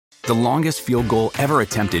The longest field goal ever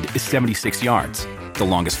attempted is 76 yards. The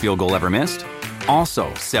longest field goal ever missed?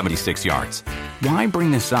 Also 76 yards. Why bring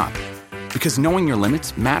this up? Because knowing your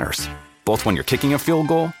limits matters, both when you're kicking a field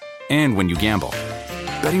goal and when you gamble.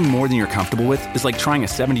 Betting more than you're comfortable with is like trying a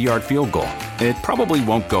 70-yard field goal. It probably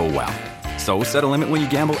won't go well. So set a limit when you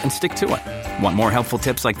gamble and stick to it. Want more helpful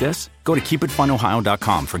tips like this? Go to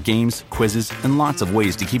keepitfunohio.com for games, quizzes, and lots of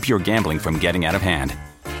ways to keep your gambling from getting out of hand.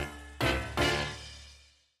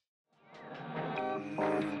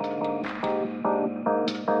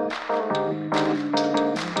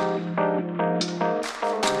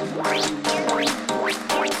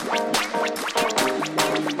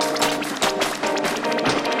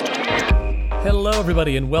 Hello,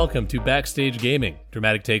 everybody, and welcome to Backstage Gaming,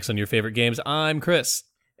 dramatic takes on your favorite games. I'm Chris.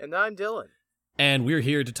 And I'm Dylan. And we're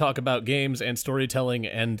here to talk about games and storytelling,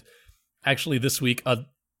 and actually this week, a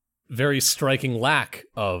very striking lack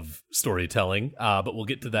of storytelling, but we'll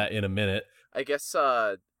get to that in a minute. I guess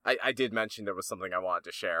I did mention there was something I wanted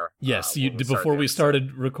to share. Yes, before we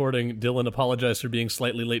started recording, Dylan apologized for being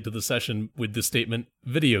slightly late to the session with the statement,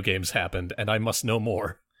 video games happened, and I must know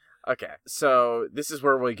more. Okay, so this is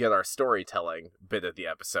where we get our storytelling bit of the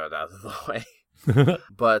episode out of the way.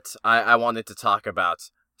 But I wanted to talk about...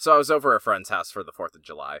 So I was over at a friend's house for the 4th of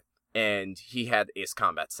July, and he had Ace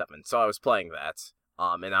Combat 7, so I was playing that.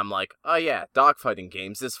 And I'm like, oh yeah, dogfighting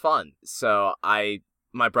games is fun. So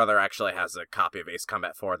my brother actually has a copy of Ace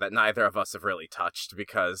Combat 4 that neither of us have really touched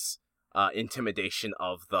because intimidation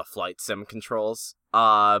of the flight sim controls.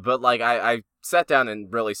 But like I sat down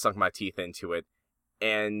and really sunk my teeth into it.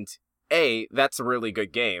 And that's a really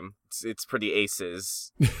good game. It's pretty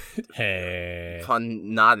aces. Hey.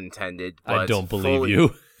 Pun not intended. But I don't believe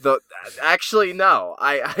you. Actually, no.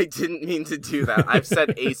 I didn't mean to do that. I've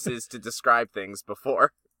said aces to describe things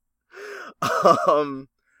before. But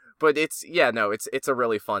it's a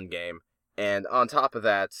really fun game. And on top of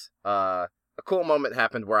that, a cool moment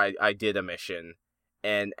happened where I did a mission.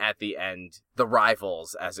 And at the end, the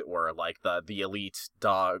rivals, as it were, like the elite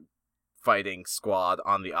dog fighting squad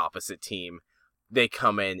on the opposite team, they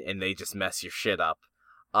come in and they just mess your shit up,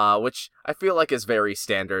 which I feel like is very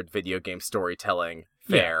standard video game storytelling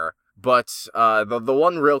fare. Yeah. But the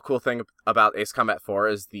one real cool thing about Ace Combat 4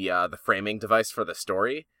 is the framing device for the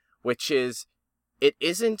story, which is it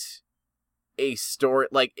isn't a story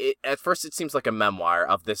like it. At first, it seems like a memoir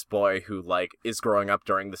of this boy who like is growing up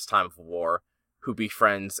during this time of war, who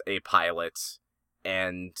befriends a pilot,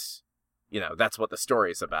 and that's what the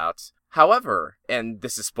story is about. However, and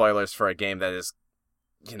this is spoilers for a game that is,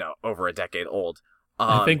 over a decade old.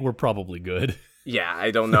 I think we're probably good. Yeah,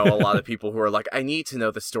 I don't know a lot of people who are like, I need to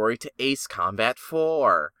know the story to Ace Combat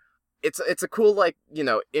 4. It's a cool, like,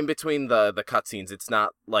 in between the cutscenes, it's not,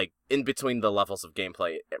 like, in between the levels of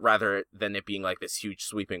gameplay, rather than it being, like, this huge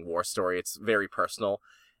sweeping war story. It's very personal.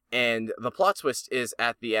 And the plot twist is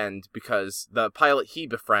at the end, because the pilot he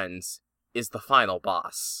befriends is the final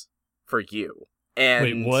boss for you. And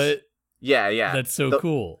wait, what? Yeah. That's so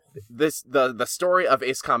cool. The story of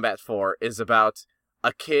Ace Combat 4 is about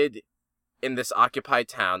a kid in this occupied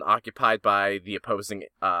town, occupied by the opposing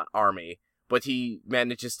army, but he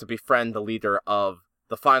manages to befriend the leader of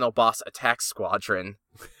the final boss attack squadron.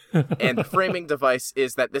 And the framing device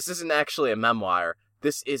is that this isn't actually a memoir.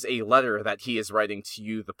 This is a letter that he is writing to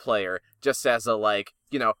you, the player, just as a,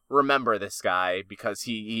 remember this guy, because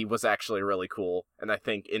he was actually really cool, and I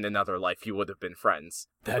think in another life you would have been friends.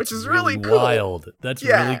 Which is really cool. Wild. That's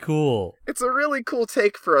really cool. It's a really cool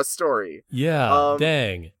take for a story. Yeah,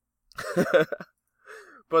 dang.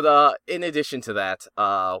 But in addition to that,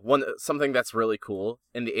 something that's really cool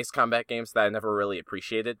in the Ace Combat games that I never really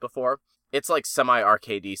appreciated before, it's like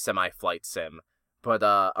semi-arcadey, semi-flight sim. But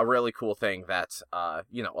a really cool thing that, a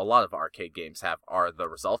lot of arcade games have are the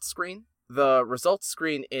results screen. The results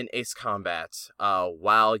screen in Ace Combat,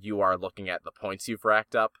 while you are looking at the points you've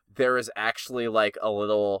racked up, there is actually, like, a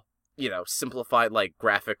little, simplified, like,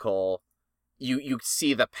 graphical... You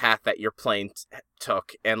see the path that your plane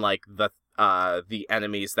took and, like, the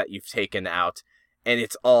enemies that you've taken out, and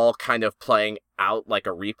it's all kind of playing out like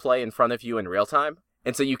a replay in front of you in real time.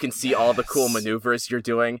 And so you can see all the cool maneuvers you're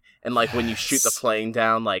doing, and like when you shoot the plane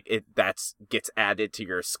down, like gets added to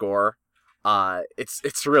your score.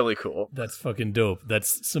 It's really cool. That's fucking dope.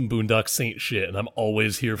 That's some Boondock Saint shit, and I'm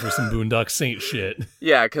always here for some Boondock Saint shit.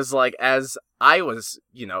 Yeah, because like as I was,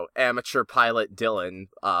 amateur pilot Dylan,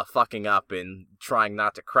 fucking up and trying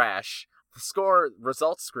not to crash, the score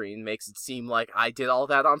results screen makes it seem like I did all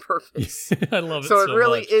that on purpose. I love it so so it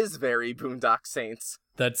really much. is very Boondock Saints.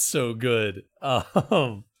 That's so good. I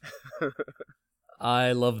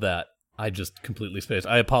love that. I just completely spaced.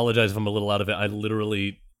 I apologize if I'm a little out of it. I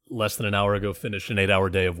literally less than an hour ago finished an 8-hour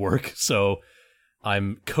day of work, so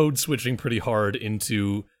I'm code switching pretty hard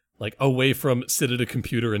into like away from sit at a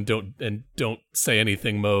computer and don't say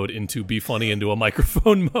anything mode into be funny into a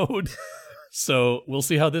microphone mode. So we'll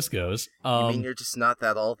see how this goes. You mean you're just not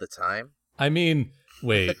that all the time? I mean,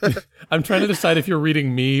 wait. I'm trying to decide if you're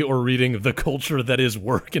reading me or reading the culture that is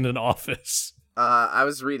work in an office. I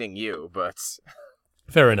was reading you, but...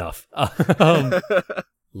 Fair enough.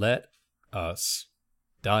 Let us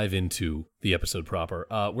dive into the episode proper.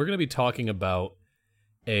 We're going to be talking about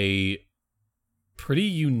a pretty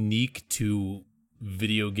unique to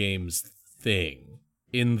video games thing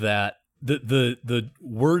in that the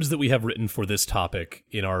words that we have written for this topic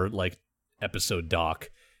in our like episode doc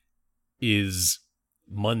is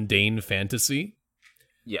mundane fantasy.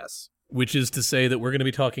 Yes. Which is to say that we're going to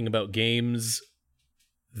be talking about games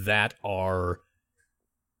that are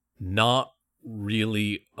not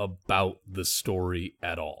really about the story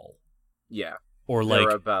at all. Yeah. Or like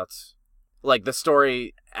they're about like the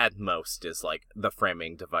story at most is like the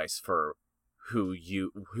framing device for who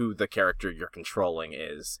the character you're controlling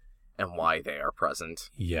is and why they are present.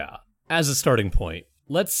 Yeah. As a starting point,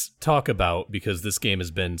 let's talk about, because this game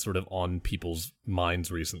has been sort of on people's minds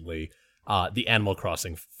recently, the Animal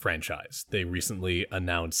Crossing franchise. They recently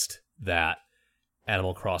announced that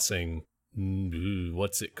Animal Crossing,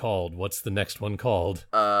 what's it called? What's the next one called?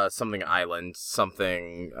 Something island,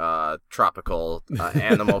 something tropical,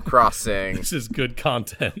 Animal Crossing. This is good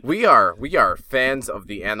content. We are fans of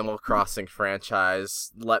the Animal Crossing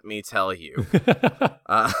franchise, let me tell you.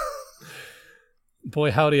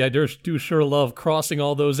 Boy, howdy, I do sure love crossing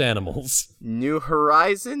all those animals. New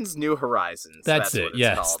Horizons. That's it, what it's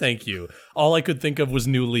yes, called. Thank you. All I could think of was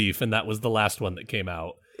New Leaf, and that was the last one that came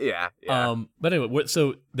out. Yeah. But anyway,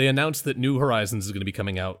 so they announced that New Horizons is going to be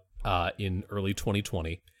coming out in early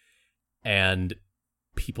 2020, and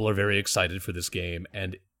people are very excited for this game.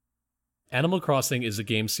 And Animal Crossing is a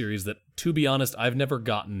game series that, to be honest, I've never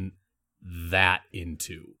gotten that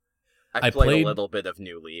into. I played a little bit of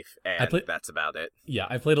New Leaf, and that's about it. Yeah,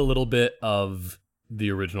 I played a little bit of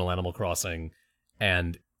the original Animal Crossing,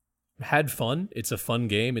 and had fun. It's a fun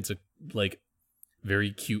game. It's a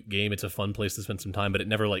very cute game. It's a fun place to spend some time, but it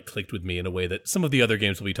never clicked with me in a way that some of the other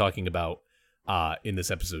games we'll be talking about in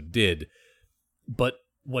this episode did. But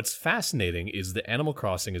what's fascinating is that Animal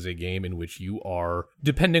Crossing is a game in which you are,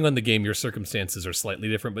 depending on the game, your circumstances are slightly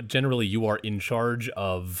different, but generally you are in charge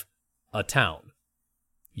of a town.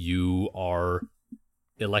 You are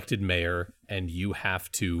elected mayor, and you have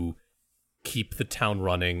to keep the town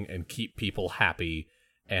running and keep people happy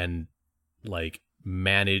and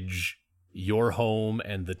manage your home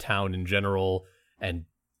and the town in general. And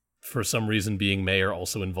for some reason, being mayor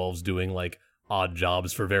also involves doing odd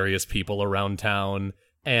jobs for various people around town,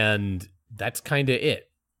 and that's kind of it.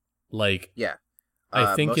 Yeah,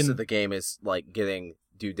 I think most of the game is getting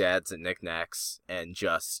doodads and knickknacks and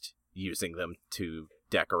just using them to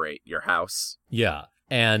decorate your house. Yeah,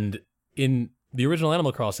 and in the original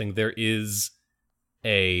Animal Crossing, there's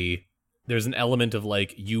an element of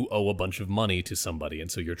you owe a bunch of money to somebody,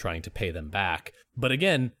 and so you're trying to pay them back. But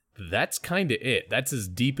again, that's kind of it. That's as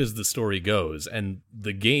deep as the story goes, and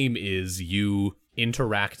the game is you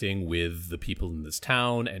interacting with the people in this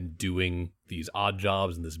town and doing these odd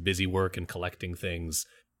jobs and this busy work and collecting things.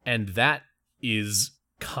 And that is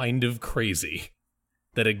kind of crazy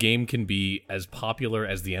that a game can be as popular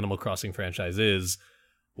as the Animal Crossing franchise is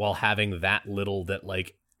while having that little that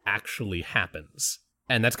actually happens.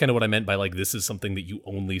 And that's kind of what I meant by this is something that you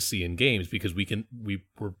only see in games, because we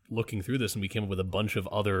were looking through this and we came up with a bunch of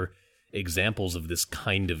other examples of this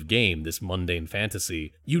kind of game, this mundane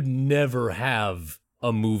fantasy. You'd never have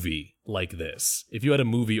a movie like this. If you had a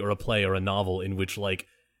movie or a play or a novel in which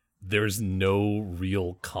there's no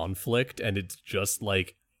real conflict and it's just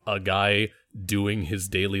a guy doing his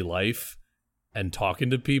daily life and talking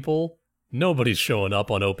to people, nobody's showing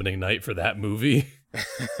up on opening night for that movie.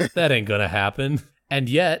 That ain't gonna happen. And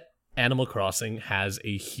yet, Animal Crossing has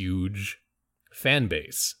a huge fan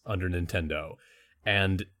base under Nintendo,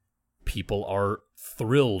 and people are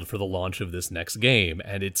thrilled for the launch of this next game.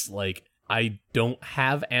 And it's I don't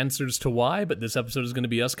have answers to why, but this episode is going to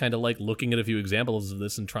be us kind of looking at a few examples of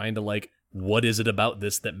this and trying to what is it about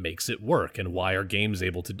this that makes it work, and why are games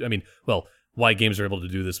able to why games are able to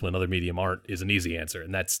do this when other medium aren't is an easy answer,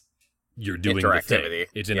 and that's you're doing the thing.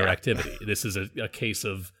 It's interactivity. Yeah. This is a case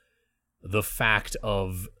of the fact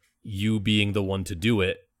of you being the one to do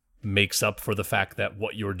it makes up for the fact that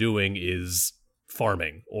what you're doing is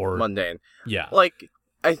farming or mundane. Yeah.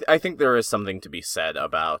 I think there is something to be said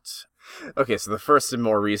about Okay, so the first and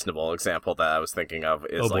more reasonable example that I was thinking of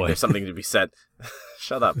is Oh, boy. there's something to be said.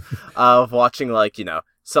 Shut up. Of watching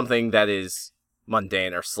something that is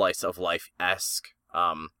mundane or slice of life-esque.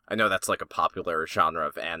 I know that's like a popular genre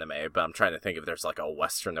of anime, but I'm trying to think if there's like a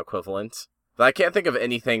Western equivalent. But I can't think of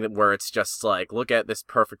anything where it's just like, look at this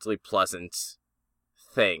perfectly pleasant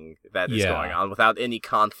thing that is going on without any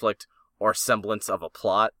conflict or semblance of a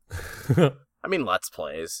plot. I mean, Let's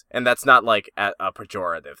Plays. And that's not like a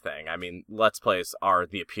pejorative thing. I mean, Let's Plays are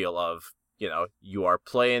the appeal of, you are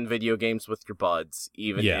playing video games with your buds,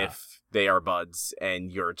 even if they are buds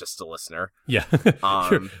and you're just a listener. Yeah.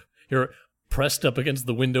 You're pressed up against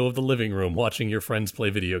the window of the living room watching your friends play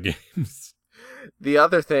video games. The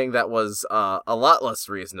other thing that was a lot less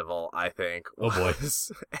reasonable, I think,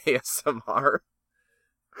 was ASMR.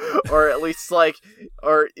 Or at least I'm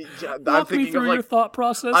thinking me through of like your thought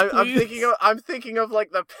process. I'm thinking of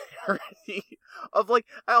like the parody of like,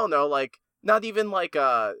 I don't know, like not even like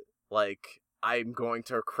I'm going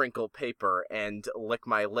to crinkle paper and lick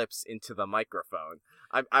my lips into the microphone.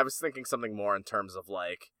 I was thinking something more in terms of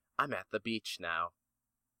like, I'm at the beach now.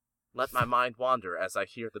 Let my mind wander as I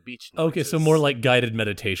hear the beach noises. Okay, so more like guided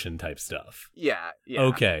meditation type stuff. Yeah.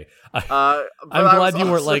 Okay. I'm glad you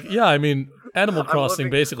weren't like, I mean, Animal Crossing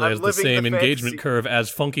basically has the same the engagement curve as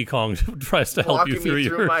Funky Kong tries to help you through walking me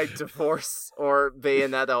through my divorce or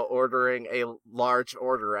Bayonetta ordering a large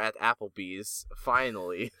order at Applebee's,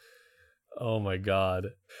 finally. Oh my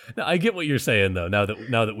god. Now, I get what you're saying, though, now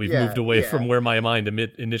that we've moved away from where my mind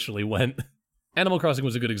initially went. Animal Crossing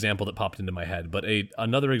was a good example that popped into my head, but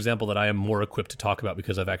another example that I am more equipped to talk about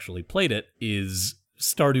because I've actually played it is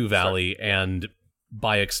Stardew Valley and,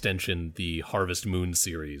 by extension, the Harvest Moon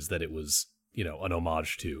series that it was, an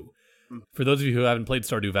homage to. For those of you who haven't played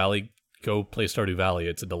Stardew Valley, go play Stardew Valley.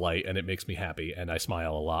 It's a delight, and it makes me happy, and I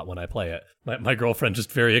smile a lot when I play it. My girlfriend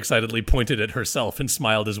just very excitedly pointed at herself and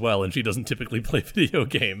smiled as well, and she doesn't typically play video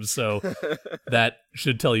games, so that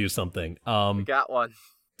should tell you something. We got one.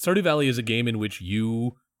 Stardew Valley is a game in which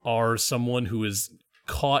you are someone who is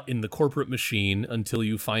caught in the corporate machine until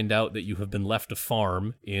you find out that you have been left a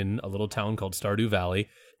farm in a little town called Stardew Valley,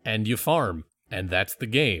 and you farm, and that's the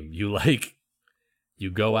game. You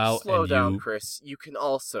go out Slow and down, Chris. You can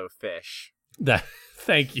also fish.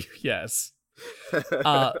 Thank you, yes.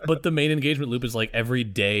 But the main engagement loop is like every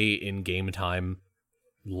day in game time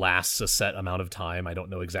lasts a set amount of time. I don't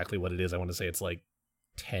know exactly what it is. I want to say it's like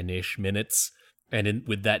 10-ish minutes. And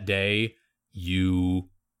with that day, you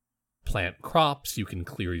plant crops, you can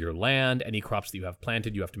clear your land. Any crops that you have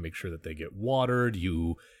planted, you have to make sure that they get watered.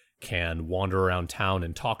 You can wander around town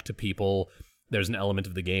and talk to people. There's an element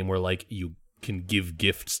of the game where like you can give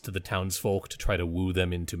gifts to the townsfolk to try to woo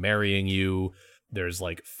them into marrying you. There's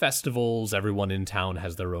like festivals. Everyone in town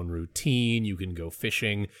has their own routine. You can go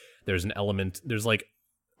fishing. There's like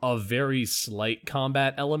a very slight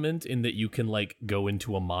combat element in that you can like go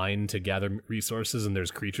into a mine to gather resources and there's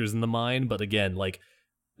creatures in the mine. But again, like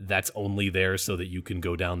that's only there so that you can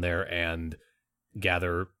go down there and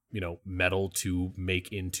gather, metal to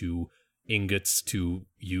make into ingots to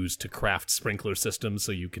use to craft sprinkler systems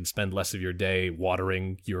so you can spend less of your day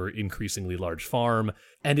watering your increasingly large farm.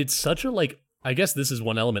 And it's such a I guess this is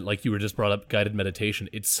one element, like you were just brought up guided meditation.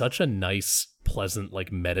 It's such a nice, pleasant,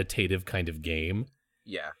 like meditative kind of game.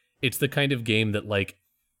 Yeah. It's the kind of game that, like,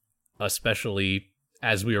 especially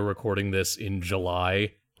as we are recording this in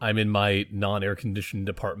July, I'm in my non-air-conditioned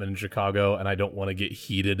apartment in Chicago, and I don't want to get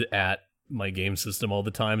heated at my game system all the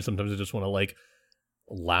time. Sometimes I just want to, like,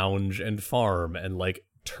 lounge and farm and, like,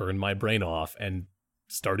 turn my brain off, and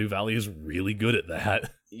Stardew Valley is really good at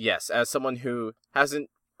that. Yes, as someone who hasn't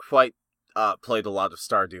quite played a lot of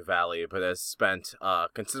Stardew Valley, but has spent a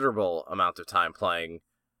considerable amount of time playing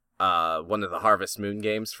one of the Harvest Moon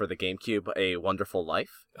games for the GameCube, A Wonderful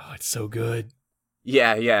Life. Oh, it's so good.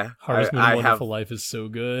 Yeah. Harvest Moon Wonderful Life is so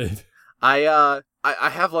good. I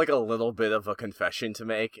have like a little bit of a confession to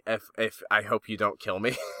make. If I hope you don't kill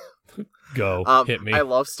me. Go, hit me. I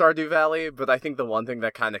love Stardew Valley, but I think the one thing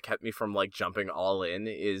that kind of kept me from like jumping all in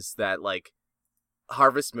is that like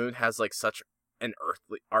Harvest Moon has like such an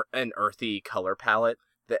earthy color palette,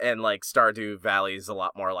 and like Stardew Valley is a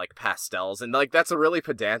lot more like pastels, and like that's a really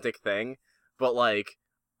pedantic thing, but like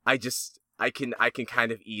I can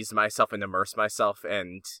kind of ease myself and immerse myself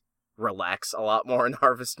and relax a lot more in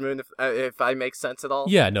Harvest Moon if I make sense at all.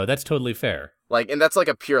 Yeah, no, that's totally fair. Like, and that's like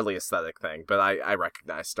a purely aesthetic thing, but I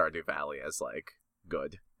recognize Stardew Valley as like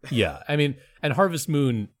good. Yeah, I mean, and the Harvest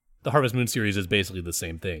Moon series is basically the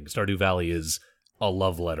same thing. Stardew Valley is a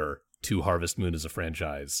love letter to Harvest Moon as a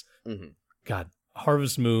franchise. Mm-hmm. God,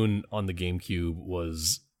 Harvest Moon on the GameCube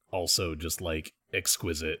was also just like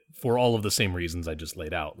exquisite for all of the same reasons I just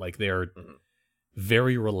laid out. Like, they're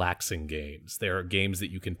very relaxing games. They're games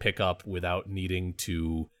that you can pick up without needing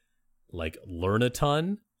to, like, learn a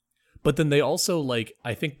ton. But then they also, like,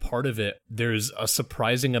 I think part of it, there's a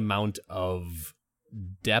surprising amount of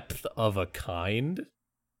depth of a kind,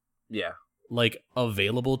 Yeah. like,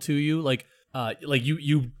 available to you. Like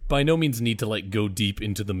you by no means need to, like, go deep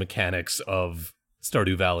into the mechanics of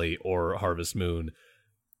Stardew Valley or Harvest Moon.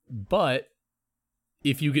 But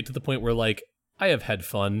if you get to the point where, like, I have had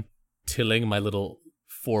fun tilling my little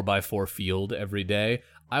 4x4 field every day,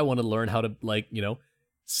 I want to learn how to, like, you know,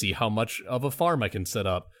 see how much of a farm I can set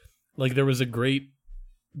up. Like, there was a great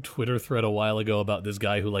Twitter thread a while ago about this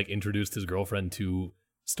guy who, like, introduced his girlfriend to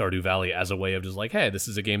Stardew Valley as a way of just like, hey, this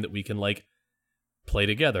is a game that we can, like, play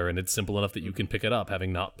together, and it's simple enough that you can pick it up,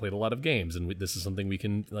 having not played a lot of games, and this is something we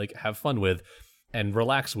can, like, have fun with and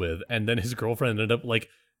relax with. And then his girlfriend ended up, like,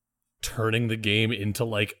 turning the game into,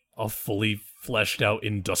 like, a fully fleshed out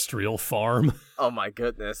industrial farm. Oh my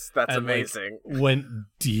goodness, that's and, amazing. Like, went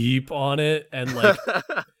deep on it, and, like,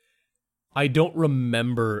 I don't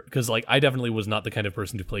remember, because, like, I definitely was not the kind of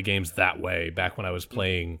person to play games that way back when I was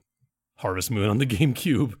playing Harvest Moon on the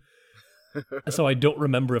GameCube. So I don't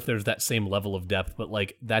remember if there's that same level of depth, but,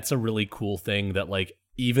 like, that's a really cool thing that, like,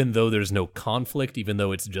 even though there's no conflict, even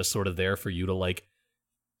though it's just sort of there for you to, like,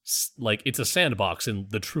 it's a sandbox in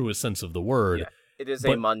the truest sense of the word. Yeah, it is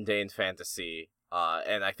a mundane fantasy,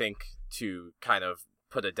 and I think to kind of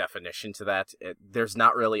put a definition to that, there's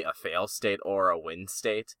not really a fail state or a win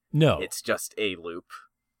state. No. It's just a loop.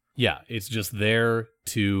 Yeah, it's just there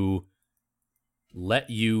to let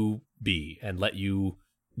you be and let you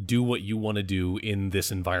do what you want to do in this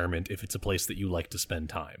environment if it's a place that you like to spend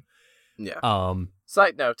time. Yeah.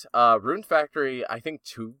 Side note, Rune Factory, I think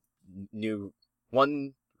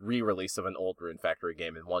one re-release of an old Rune Factory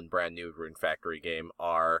game and one brand new Rune Factory game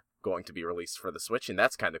are going to be released for the Switch, and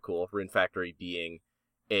that's kind of cool. Rune Factory being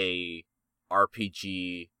a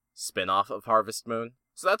RPG spin-off of Harvest Moon.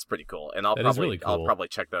 So that's pretty cool, and I'll probably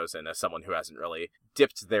check those in as someone who hasn't really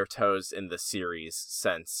dipped their toes in the series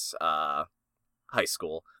since high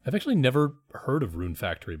school. I've actually never heard of Rune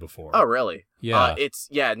Factory before. Oh, really? Yeah. It's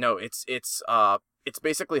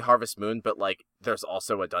basically Harvest Moon, but, like, there's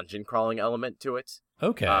also a dungeon crawling element to it.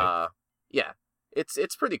 Okay. Yeah,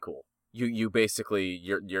 it's pretty cool. You basically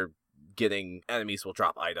you're getting, enemies will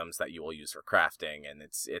drop items that you will use for crafting, and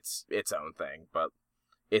it's its own thing, but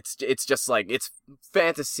it's just like, it's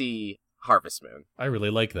fantasy Harvest Moon. I really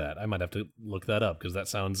like that. I might have to look that up because that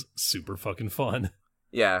sounds super fucking fun.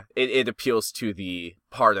 Yeah, it appeals to the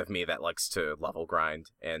part of me that likes to level grind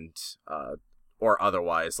and or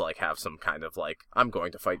otherwise, like, have some kind of, like, I'm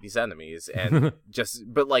going to fight these enemies, and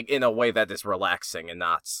but, like, in a way that is relaxing and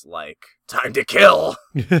not, like, time to kill!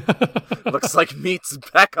 Looks like meat's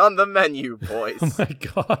back on the menu, boys. Oh my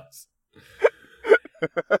god.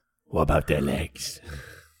 What about their legs?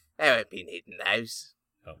 I haven't been eating those.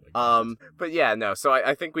 Oh my god. But yeah, no, so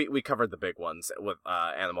I think we covered the big ones with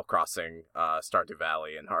Animal Crossing, Stardew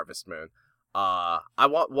Valley, and Harvest Moon.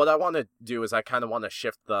 What I want to do is I kind of want to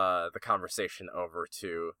shift the conversation over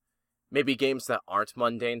to maybe games that aren't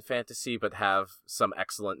mundane fantasy but have some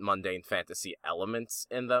excellent mundane fantasy elements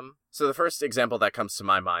in them. So the first example that comes to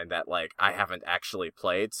my mind that, like, I haven't actually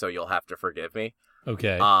played, so you'll have to forgive me.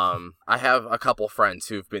 Okay. I have a couple friends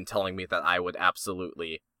who've been telling me that I would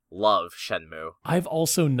absolutely love Shenmue. I've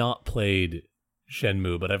also not played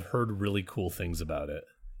Shenmue, but I've heard really cool things about it.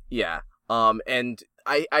 Yeah. And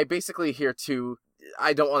I basically hear two,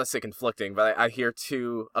 I don't want to say conflicting, but I hear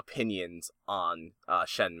two opinions on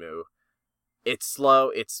Shenmue. It's slow,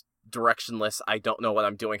 it's directionless, I don't know what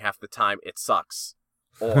I'm doing half the time, it sucks.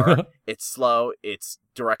 Or, it's slow, it's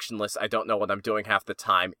directionless, I don't know what I'm doing half the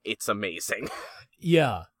time, it's amazing.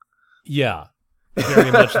 Yeah.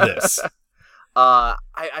 Very much this. I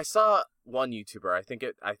saw one YouTuber,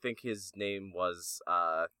 I think his name was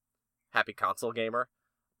Happy Console Gamer.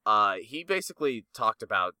 He basically talked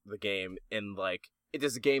about the game in, like, it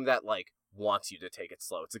is a game that, like, wants you to take it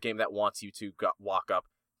slow. It's a game that wants you to walk up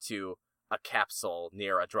to a capsule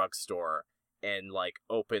near a drugstore and, like,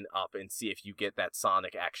 open up and see if you get that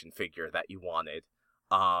Sonic action figure that you wanted.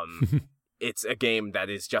 It's a game that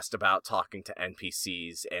is just about talking to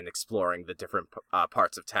NPCs and exploring the different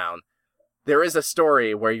parts of town. There is a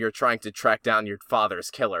story where you're trying to track down your father's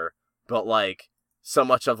killer, but, like, so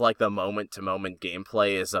much of, like, the moment-to-moment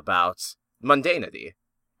gameplay is about mundanity.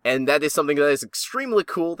 And that is something that is extremely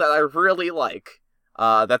cool that I really like.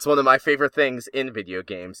 That's one of my favorite things in video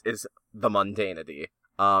games, is the mundanity.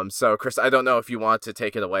 So, Chris, I don't know if you want to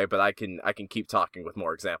take it away, but I can keep talking with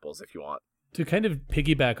more examples if you want. To kind of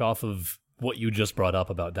piggyback off of what you just brought up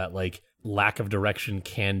about that, like, lack of direction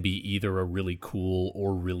can be either a really cool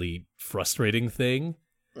or really frustrating thing.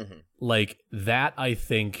 Mm-hmm. Like, that, I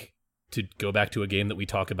think, to go back to a game that we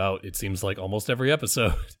talk about, it seems like almost every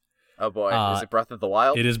episode. Oh boy, is it Breath of the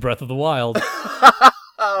Wild? It is Breath of the Wild.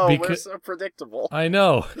 We're so predictable. I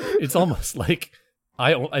know. It's almost like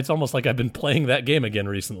it's almost like I've been playing that game again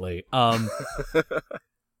recently.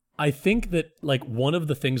 I think that, like, one of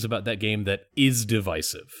the things about that game that is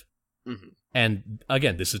divisive, mm-hmm. and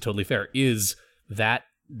again, this is totally fair, is that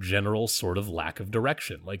general sort of lack of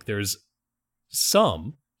direction. Like, there's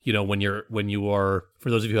some, you know, when you are, for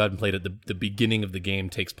those of you who haven't played it, the beginning of the game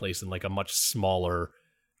takes place in like a much smaller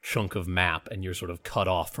chunk of map, and you're sort of cut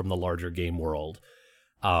off from the larger game world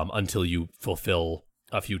until you fulfill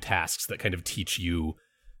a few tasks that kind of teach you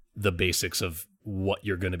the basics of what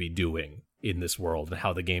you're going to be doing in this world and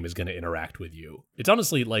how the game is going to interact with you. It's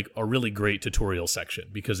honestly like a really great tutorial section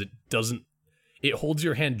because it holds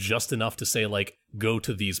your hand just enough to say, like, go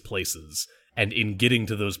to these places. And in getting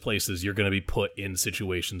to those places, you're going to be put in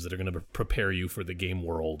situations that are going to prepare you for the game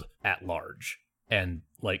world at large. And,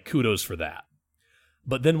 like, kudos for that.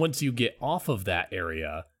 But then once you get off of that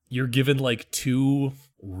area, you're given, like, two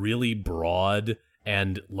really broad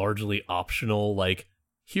and largely optional, like,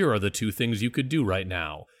 here are the two things you could do right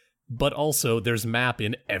now. But also, there's map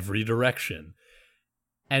in every direction.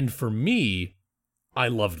 And for me, I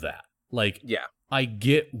loved that. Like, yeah. I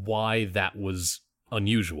get why that was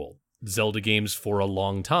unusual. Zelda games for a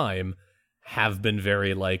long time have been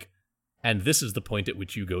very like, and this is the point at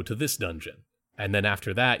which you go to this dungeon. And then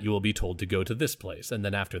after that, you will be told to go to this place. And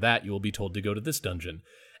then after that, you will be told to go to this dungeon.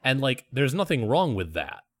 And, like, there's nothing wrong with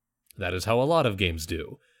that. That is how a lot of games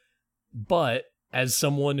do. But as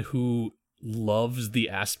someone who loves the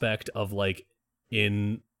aspect of, like,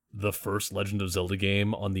 in the first Legend of Zelda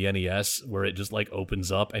game on the NES, where it just, like,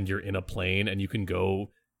 opens up and you're in a plane and you can go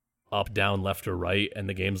up, down, left, or right, and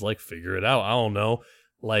the game's like, figure it out, I don't know.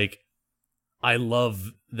 Like, I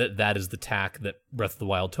love that is the tack that Breath of the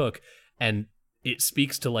Wild took, and it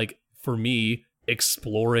speaks to, like, for me,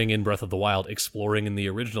 exploring in Breath of the Wild, exploring in the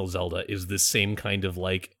original Zelda is this same kind of,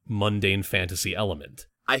 like, mundane fantasy element.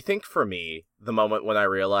 I think for me, the moment when I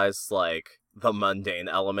realized, like, the mundane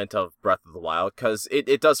element of Breath of the Wild, because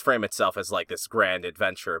it does frame itself as, like, this grand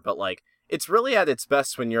adventure, but, like, it's really at its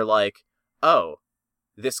best when you're like, oh,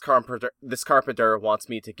 this carpenter wants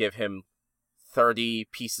me to give him 30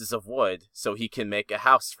 pieces of wood so he can make a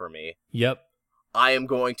house for me. Yep. I am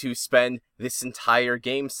going to spend this entire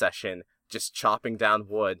game session just chopping down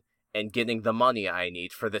wood and getting the money I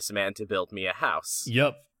need for this man to build me a house.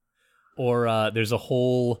 Yep. Or there's a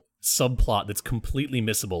whole subplot that's completely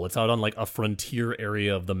missable. It's out on, like, a frontier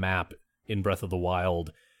area of the map in Breath of the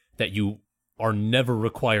Wild that you are never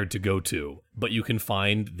required to go to, but you can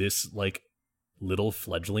find this, like, little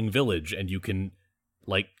fledgling village, and you can,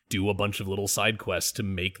 like, do a bunch of little side quests to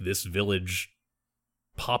make this village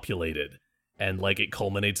populated. And, like, it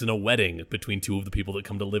culminates in a wedding between two of the people that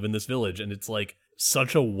come to live in this village. And it's, like,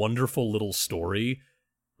 such a wonderful little story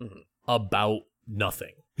about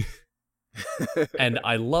nothing. And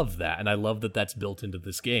I love that. And I love that that's built into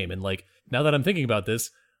this game. And, like, now that I'm thinking about this,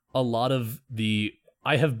 a lot of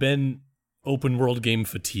I have been open world game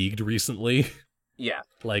fatigued recently. Yeah.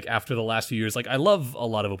 Like, after the last few years, like, I love a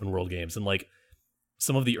lot of open world games. And, like,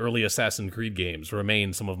 some of the early Assassin's Creed games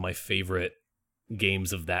remain some of my favorite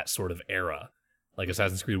games of that sort of era. Like,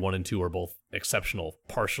 Assassin's Creed 1 and 2 are both exceptional,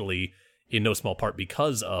 partially, in no small part,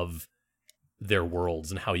 because of their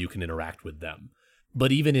worlds and how you can interact with them.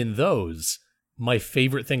 But even in those, my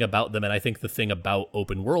favorite thing about them, and I think the thing about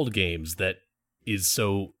open world games that is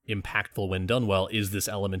so impactful when done well, is this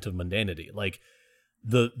element of mundanity. Like,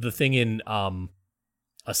 the thing in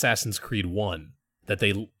Assassin's Creed 1 that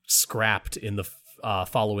they scrapped in the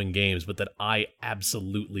following games, but that I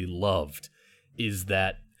absolutely loved, is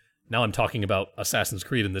that, now I'm talking about Assassin's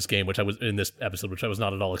Creed in this game, which I was in this episode, which I was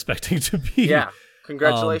not at all expecting to be. Yeah,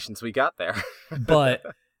 congratulations, we got there. But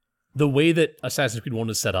the way that Assassin's Creed 1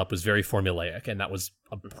 was set up was very formulaic, and that was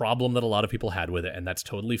a problem that a lot of people had with it, and that's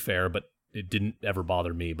totally fair, but it didn't ever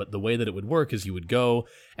bother me. But the way that it would work is you would go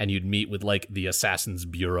and you'd meet with, like, the Assassin's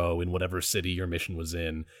Bureau in whatever city your mission was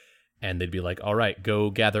in, and they'd be like, all right, go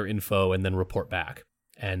gather info and then report back.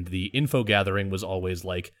 And the info gathering was always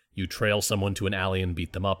like, you trail someone to an alley and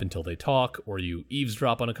beat them up until they talk, or you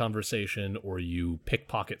eavesdrop on a conversation, or you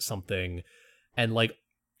pickpocket something. And, like,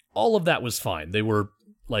 all of that was fine. They were,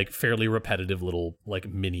 like, fairly repetitive little, like,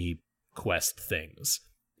 mini quest things.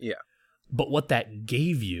 Yeah. But what that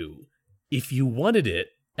gave you, if you wanted it,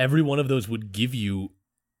 every one of those would give you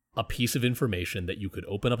a piece of information that you could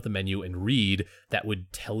open up the menu and read that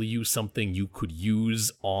would tell you something you could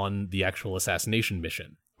use on the actual assassination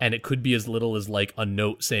mission. And it could be as little as like a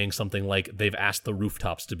note saying something like they've asked the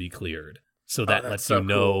rooftops to be cleared. So that lets you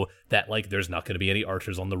know that like there's not going to be any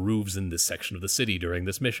archers on the roofs in this section of the city during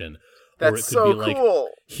this mission. That's or it could so be like, cool.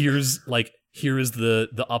 here is the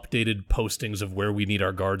updated postings of where we need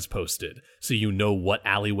our guards posted. So you know what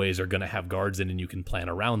alleyways are going to have guards in and you can plan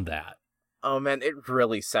around that. Oh man, it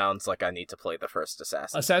really sounds like I need to play the first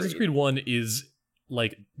Assassin's Creed 1 is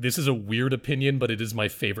like, this is a weird opinion, but it is my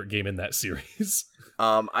favorite game in that series.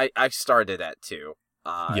 I started at 2.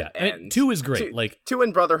 Yeah, and 2 is great. 2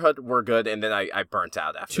 and Brotherhood were good, and then I burnt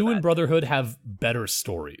out after 2 that. 2 and Brotherhood have better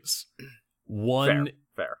stories. 1,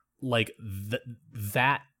 fair. Like,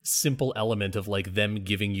 that simple element of, like, them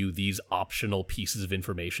giving you these optional pieces of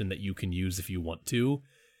information that you can use if you want to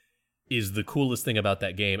is the coolest thing about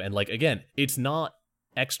that game. And, like, again, it's not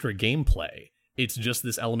extra gameplay. It's just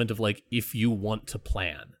this element of, like, if you want to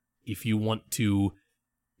plan, if you want to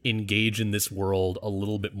engage in this world a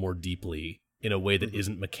little bit more deeply in a way that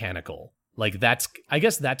isn't mechanical. Like, I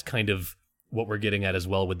guess that's kind of what we're getting at as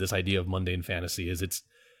well with this idea of mundane fantasy, is it's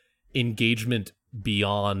engagement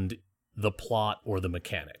beyond the plot or the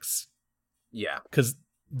mechanics. Yeah. Because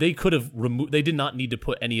they could have they did not need to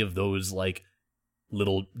put any of those, like,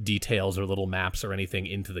 little details or little maps or anything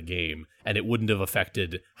into the game, and it wouldn't have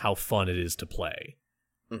affected how fun it is to play.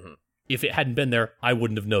 Mm-hmm. If it hadn't been there, I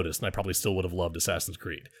wouldn't have noticed, and I probably still would have loved Assassin's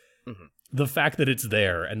Creed. Mm-hmm. The fact that it's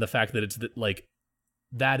there, and the fact that it's, like,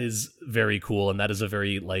 that is very cool, and that is a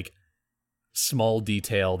very, like, small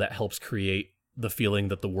detail that helps create the feeling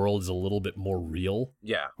that the world is a little bit more real.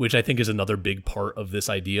 Yeah. Which I think is another big part of this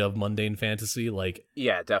idea of mundane fantasy. Like,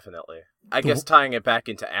 yeah, definitely. I guess tying it back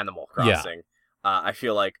into Animal Crossing, I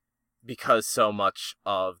feel like because so much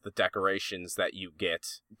of the decorations that you get,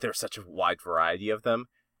 there's such a wide variety of them,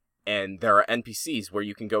 and there are NPCs where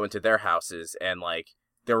you can go into their houses and, like,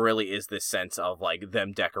 there really is this sense of, like,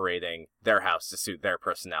 them decorating their house to suit their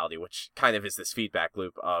personality, which kind of is this feedback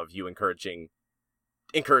loop of you encouraging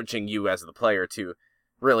you as the player to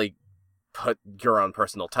really put your own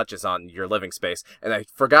personal touches on your living space. And I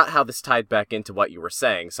forgot how this tied back into what you were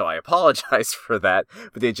saying, so I apologize for that,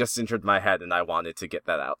 but it just entered my head and I wanted to get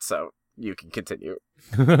that out, so you can continue.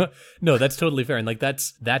 No, that's totally fair. And, like,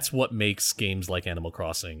 that's what makes games like Animal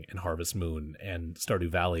Crossing and Harvest Moon and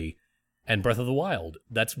Stardew Valley and Breath of the Wild,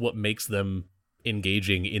 that's what makes them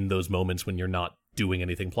engaging in those moments when you're not doing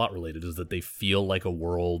anything plot related, is that they feel like a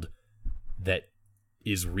world that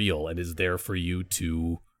is real and is there for you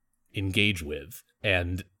to engage with.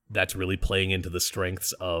 And that's really playing into the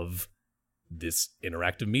strengths of this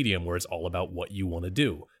interactive medium where it's all about what you want to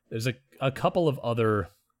do. There's a couple of other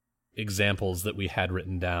examples that we had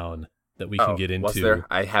written down that we can get into. Was there?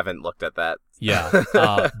 I haven't looked at that. Yeah.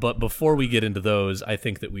 But before we get into those, I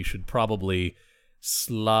think that we should probably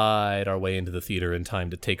slide our way into the theater in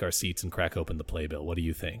time to take our seats and crack open the playbill. What do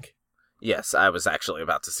you think? Yes, I was actually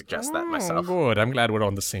about to suggest that myself. Good. I'm glad we're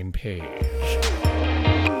on the same page.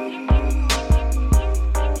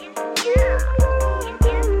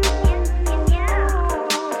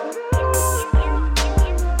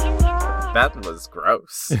 That was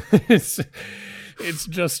gross. It's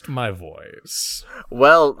just my voice.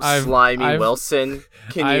 Well, Slimy Wilson,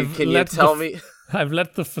 can you tell me? I've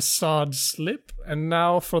let the facade slip, and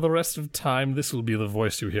now for the rest of time, this will be the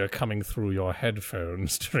voice you hear coming through your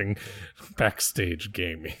headphones during backstage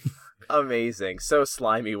gaming. Amazing. So,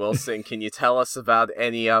 Slimy Wilson, can you tell us about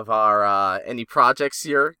any of our any projects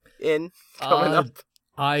you're in coming up?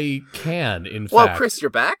 I can, in fact. Well, Chris,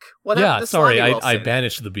 you're back? What happened to sorry, Slimy Wilson? I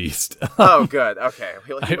banished the beast. Oh, good. Okay.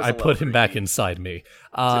 I put him back inside me.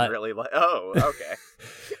 Okay.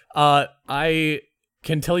 I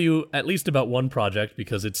can tell you at least about one project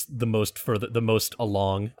because it's the most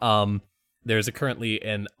along. There's currently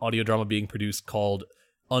an audio drama being produced called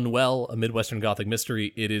Unwell, a Midwestern Gothic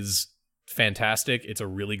mystery. It is fantastic. It's a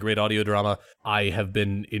really great audio drama. I have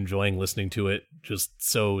been enjoying listening to it just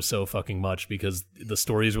so fucking much because the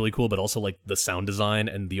story is really cool, but also, like, the sound design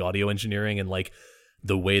and the audio engineering and, like,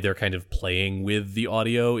 the way they're kind of playing with the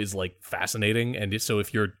audio is, like, fascinating. And so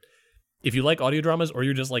if you like audio dramas or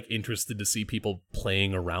you're just, like, interested to see people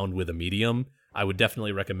playing around with a medium, I would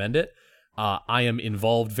definitely recommend it. I am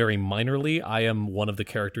involved very minorly. I am one of the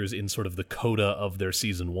characters in sort of the coda of their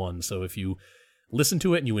season 1. So if you listen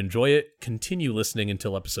to it and you enjoy it, continue listening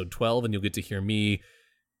until episode 12 and you'll get to hear me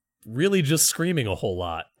really just screaming a whole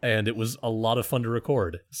lot. And it was a lot of fun to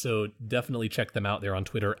record. So definitely check them out. They're on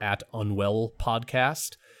Twitter at Unwell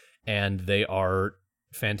Podcast, and they are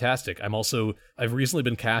fantastic. I've recently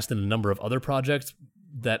been cast in a number of other projects,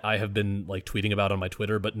 that I have been like tweeting about on my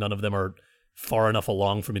Twitter, but none of them are far enough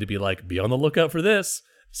along for me to be like, be on the lookout for this.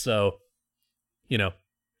 So, you know,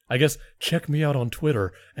 I guess check me out on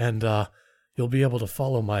Twitter and you'll be able to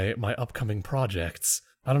follow my upcoming projects.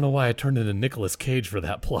 I don't know why I turned into Nicolas Cage for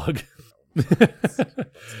that plug.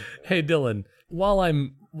 Hey Dylan, while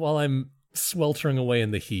I'm sweltering away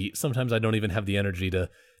in the heat, sometimes I don't even have the energy to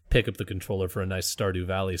pick up the controller for a nice Stardew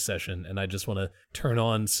Valley session, and I just want to turn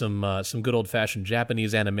on some good old-fashioned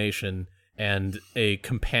Japanese animation and a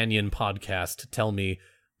companion podcast to tell me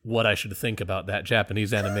what I should think about that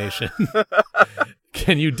Japanese animation.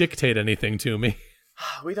 Can you dictate anything to me?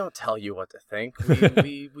 We don't tell you what to think.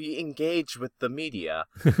 We engage with the media.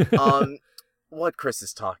 What Chris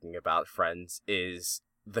is talking about, friends, is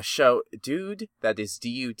the show Dude, that is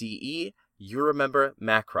D-U-D-E, you remember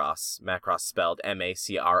Macross. Macross spelled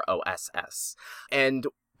M-A-C-R-O-S-S. And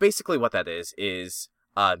basically what that is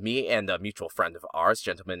me and a mutual friend of ours,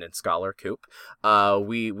 gentleman and scholar Coop,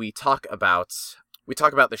 we talk about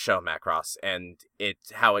the show Macross and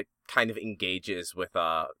how it kind of engages with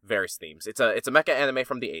various themes. It's a mecha anime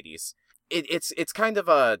from the 80s. It's kind of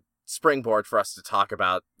a springboard for us to talk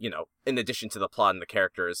about, you know, in addition to the plot and the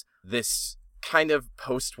characters, this kind of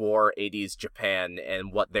post-war 80s Japan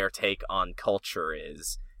and what their take on culture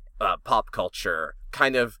is, pop culture,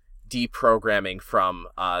 kind of deprogramming from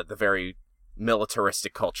the very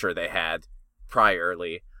militaristic culture they had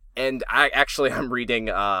priorly. And I'm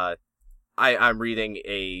reading I'm reading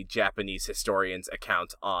a Japanese historian's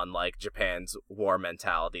account on like Japan's war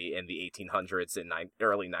mentality in the 1800s and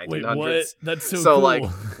early 1900s. Wait, what? That's so cool. Like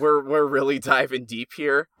we're really diving deep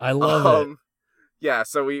here. I love it. Yeah,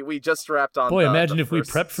 so we just wrapped on. Boy, imagine if we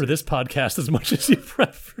prepped for this podcast as much as you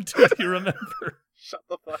prepped for Do You Remember? Shut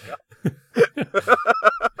the fuck up.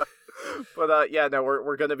 But yeah, no,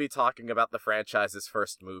 we're going to be talking about the franchise's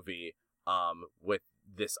first movie with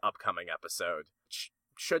this upcoming episode.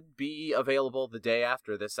 Should be available the day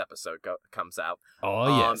after this episode comes out.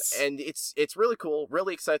 Oh, yes. And it's really cool.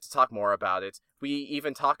 Really excited to talk more about it. We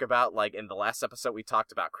even talk about, like, in the last episode, we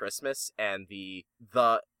talked about Christmas and the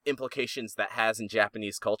implications that has in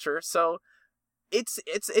Japanese culture. So it's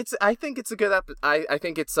I think it's a good I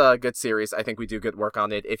think it's a good series. I think we do good work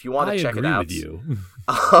on it. If you want to check it out, I agree with you.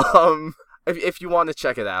 if you want to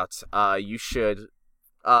check it out, you should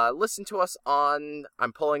listen to us on,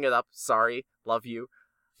 I'm pulling it up, sorry, love you,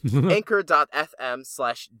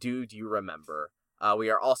 anchor.fm/dude you remember. We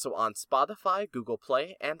are also on Spotify, Google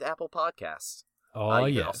Play, and Apple Podcasts.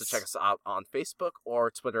 You can also check us out on Facebook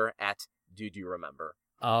or Twitter at Dude You Remember.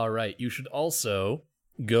 All right. You should also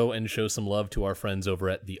go and show some love to our friends over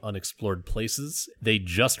at The Unexplored Places. They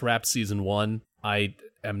just wrapped season 1. I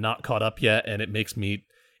am not caught up yet, and it makes me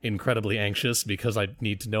incredibly anxious because I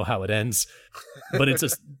need to know how it ends. But it's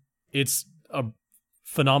a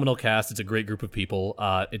phenomenal cast. It's a great group of people.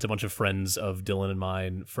 It's a bunch of friends of Dylan and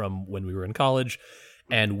mine from when we were in college,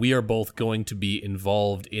 and we are both going to be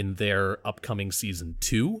involved in their upcoming season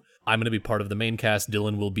 2. I'm going to be part of the main cast.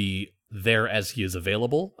 Dylan will be there as he is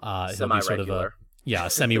available. He'll be sort of a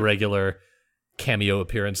semi-regular cameo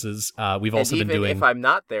appearances. We've also been doing. If I'm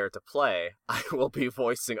not there to play, I will be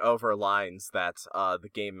voicing over lines that the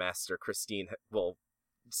game master Christine will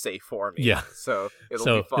say for me. Yeah. So it'll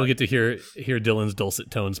be fun. You'll get to hear Dylan's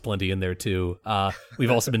dulcet tones plenty in there too.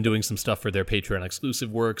 We've also been doing some stuff for their Patreon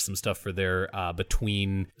exclusive work, some stuff for their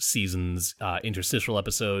between seasons interstitial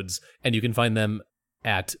episodes, and you can find them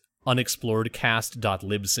at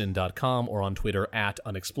unexploredcast.libsyn.com or on Twitter at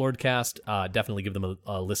unexploredcast. Definitely give them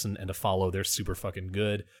a listen and a follow. They're super fucking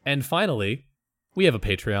good. And finally, we have a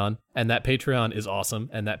Patreon, and that Patreon is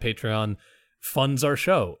awesome, and that Patreon funds our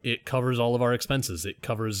show. It covers all of our expenses. It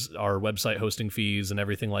covers our website hosting fees and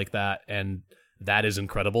everything like that, and that is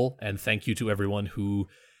incredible. And thank you to everyone who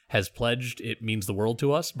has pledged. It means the world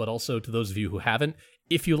to us, but also to those of you who haven't.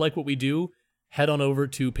 If you like what we do, head on over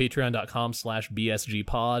to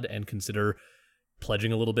patreon.com/bsgpod and consider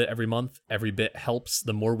pledging a little bit every month. Every bit helps.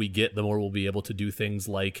 The more we get, the more we'll be able to do things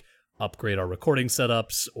like upgrade our recording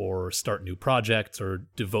setups or start new projects or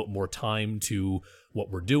devote more time to what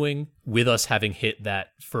we're doing. With us having hit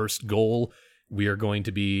that first goal, we are going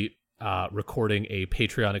to be recording a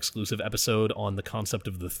Patreon exclusive episode on the concept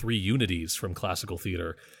of the 3 unities from classical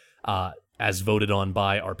theater, as voted on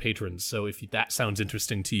by our patrons. So if that sounds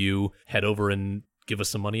interesting to you, head over and give us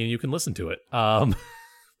some money and you can listen to it.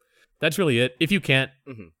 That's really it. If you can't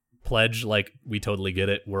pledge, like, we totally get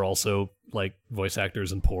it. We're also like voice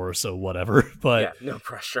actors and poor, so whatever. But yeah, no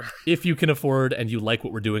pressure. If you can afford and you like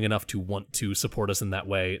what we're doing enough to want to support us in that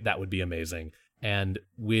way, that would be amazing. And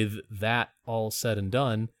with that all said and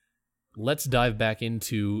done, let's dive back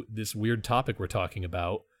into this weird topic we're talking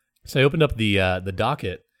about. So I opened up the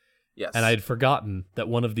docket, Yes. and I had forgotten that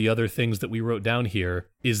one of the other things that we wrote down here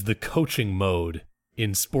is the coaching mode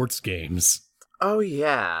in sports games. Oh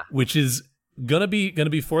yeah. Which is gonna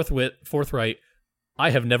be forthright. I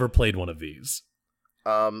have never played one of these.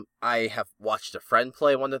 I have watched a friend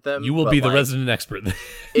play one of them. You will but, be the like, resident expert.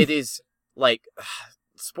 It is like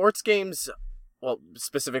sports games. Well,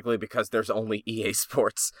 specifically because there's only EA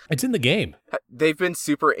Sports. It's in the game. They've been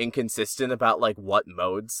super inconsistent about like what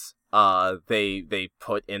modes they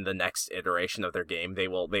put in the next iteration of their game. They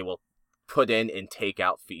will put in and take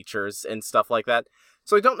out features and stuff like that.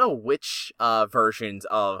 So I don't know which versions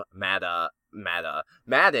of Madden,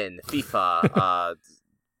 FIFA,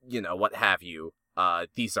 what have you,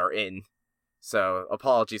 these are in. So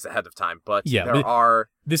apologies ahead of time, but yeah,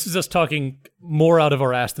 This is us talking more out of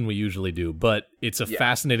our ass than we usually do, but it's a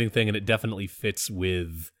fascinating thing, and it definitely fits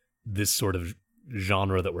with this sort of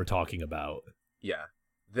genre that we're talking about. Yeah,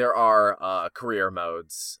 there are career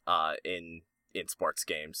modes in sports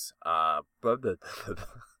games. Sorry.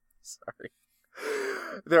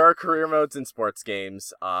 There are career modes in sports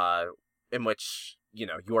games in which,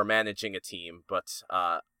 you are managing a team, but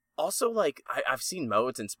also, like, I've seen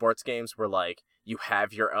modes in sports games where, like, you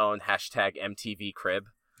have your own #MTV Crib.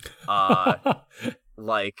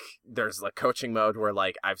 Like, there's a coaching mode where,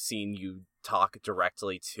 like, I've seen you talk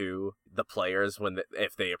directly to the players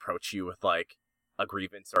if they approach you with, like, a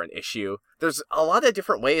grievance or an issue. There's a lot of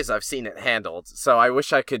different ways I've seen it handled, so I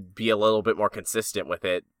wish I could be a little bit more consistent with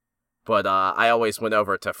it. But I always went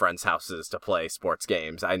over to friends' houses to play sports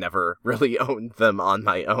games. I never really owned them on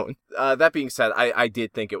my own. That being said, I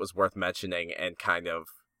did think it was worth mentioning and kind of,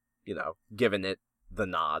 giving it the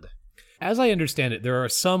nod. As I understand it, there are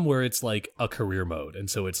some where it's like a career mode, and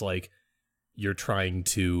so it's like you're trying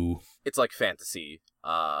to... It's like fantasy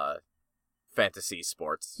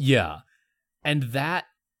sports. Yeah, and that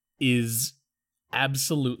is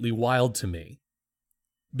absolutely wild to me.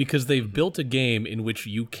 Because they've built a game in which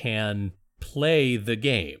you can play the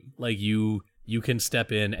game. Like, you can step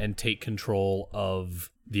in and take control of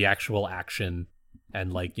the actual action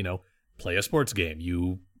and, like, play a sports game.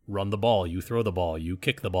 You run the ball, you throw the ball, you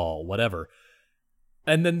kick the ball, whatever.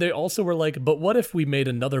 And then they also were like, but what if we made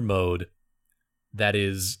another mode that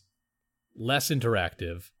is less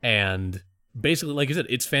interactive and basically, like I said,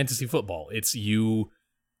 it's fantasy football. It's you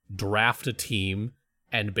draft a team,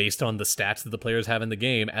 and based on the stats that the players have in the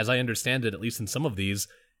game, as I understand it, at least in some of these,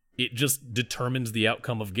 it just determines the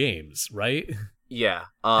outcome of games, right? Yeah.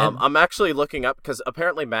 I'm actually looking up, because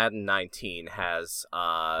apparently Madden 19 has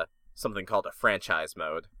something called a franchise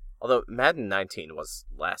mode. Although Madden 19 was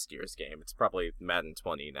last year's game. It's probably Madden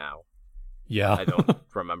 20 now. Yeah. I don't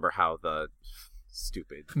remember how the...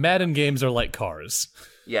 Stupid. Madden games are like cars.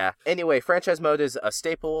 Yeah. Anyway, franchise mode is a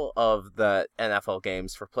staple of the NFL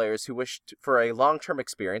games for players who wish for a long-term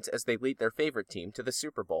experience as they lead their favorite team to the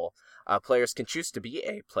Super Bowl. Players can choose to be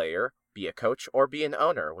a player, be a coach, or be an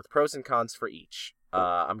owner, with pros and cons for each.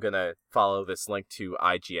 I'm going to follow this link to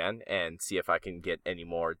IGN and see if I can get any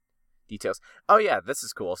more details. Oh yeah, this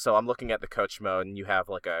is cool. So I'm looking at the coach mode, and you have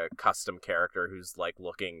like a custom character who's like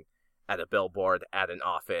looking at a billboard at an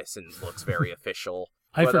office and looks very official.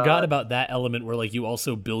 I forgot about that element where, like, you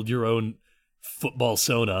also build your own football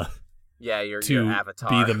persona. Yeah, your avatar.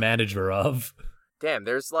 Be the manager of. Damn,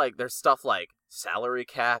 there's stuff like salary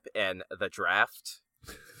cap and the draft.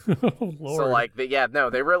 Oh, Lord. So like,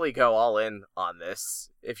 they really go all in on this.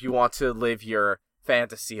 If you want to live your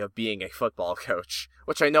fantasy of being a football coach,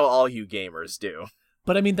 which I know all you gamers do.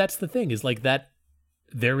 But I mean, that's the thing, is like that.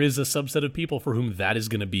 There is a subset of people for whom that is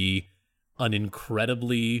going to be an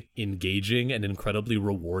incredibly engaging and incredibly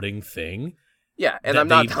rewarding thing. Yeah, and I'm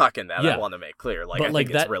not knocking that. Yeah. I want to make clear. Like, but I think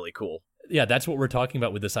it's really cool. Yeah, that's what we're talking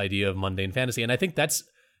about with this idea of mundane fantasy. And I think that's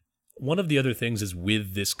one of the other things is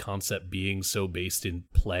with this concept being so based in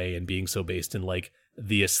play and being so based in, like,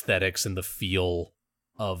 the aesthetics and the feel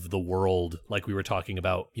of the world. Like we were talking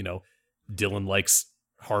about, Dylan likes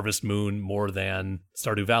Harvest Moon more than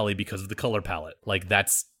Stardew Valley because of the color palette. Like,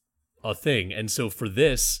 that's a thing. And so for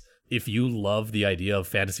this, if you love the idea of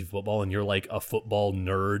fantasy football and you're like a football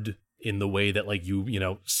nerd in the way that, like, you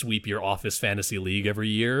sweep your office fantasy league every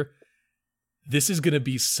year, this is going to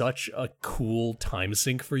be such a cool time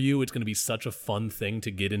sink for you. It's going to be such a fun thing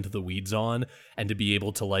to get into the weeds on and to be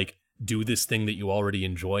able to, like, do this thing that you already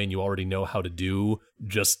enjoy and you already know how to do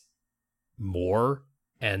just more,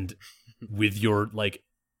 and with your, like,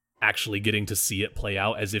 actually getting to see it play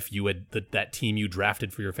out as if you had that team you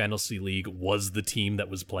drafted for your fantasy league was the team that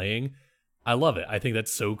was playing. I love it. I think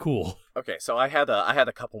that's so cool. Okay, so I had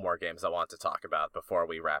a couple more games I wanted to talk about before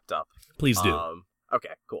we wrapped up. Please do.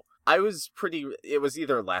 Okay, cool. It was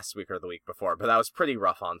either last week or the week before, but I was pretty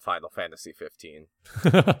rough on Final Fantasy 15.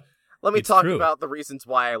 Let me talk about the reasons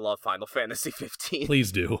why I love Final Fantasy 15.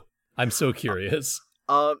 Please do. I'm so curious.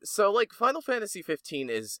 So like Final Fantasy 15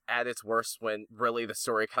 is at its worst when really the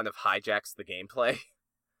story kind of hijacks the gameplay,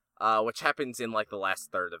 which happens in like the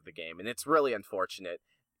last third of the game, and it's really unfortunate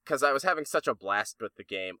because I was having such a blast with the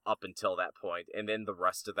game up until that point, and then the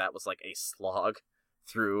rest of that was like a slog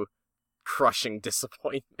through crushing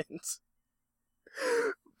disappointment.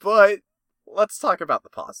 But let's talk about the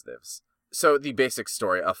positives. So the basic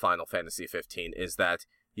story of Final Fantasy 15 is that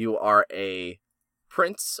you are a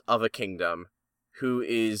prince of a kingdom who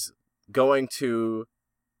is going to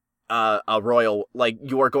a royal, like,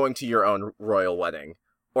 you are going to your own royal wedding,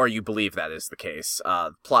 or you believe that is the case.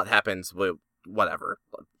 Plot happens with whatever.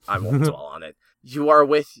 I won't dwell on it. You are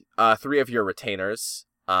with 3 of your retainers.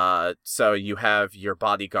 So you have your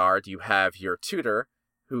bodyguard, you have your tutor,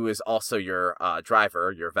 who is also your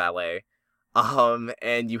driver, your valet,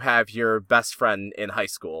 and you have your best friend in high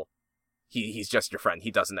school. He's just your friend.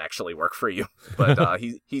 He doesn't actually work for you, but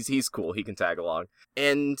he's cool. He can tag along.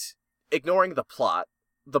 And ignoring the plot,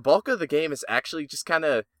 the bulk of the game is actually just kind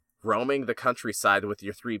of roaming the countryside with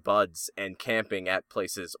your 3 buds and camping at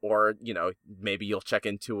places, or, you know, maybe you'll check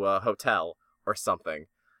into a hotel or something.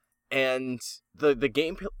 And the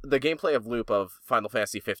gameplay of loop of Final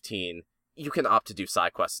Fantasy 15, you can opt to do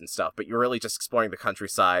side quests and stuff, but you're really just exploring the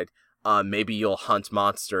countryside. Maybe you'll hunt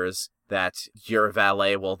monsters that your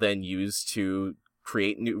valet will then use to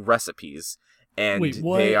create new recipes. And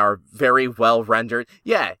they are very well rendered.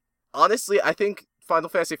 Yeah, honestly, I think Final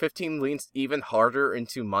Fantasy 15 leans even harder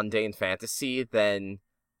into mundane fantasy than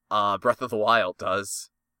Breath of the Wild does.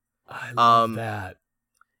 I love that.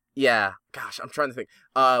 Yeah, gosh, I'm trying to think.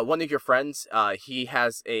 One of your friends, he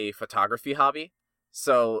has a photography hobby,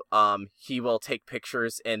 so he will take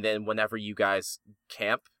pictures, and then whenever you guys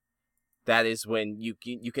camp, that is when you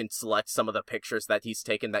can select some of the pictures that he's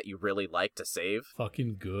taken that you really like to save.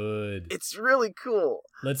 Fucking good. It's really cool.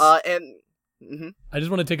 I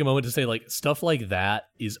just want to take a moment to say, like, stuff like that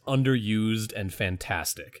is underused and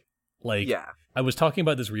fantastic. Like, yeah. I was talking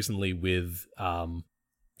about this recently with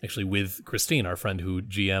with Christine, our friend who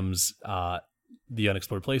GMs the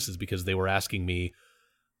Unexplored Places, because they were asking me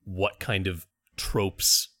what kind of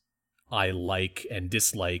tropes I like and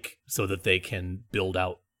dislike so that they can build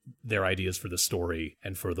out their ideas for the story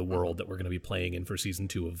and for the world that we're going to be playing in for Season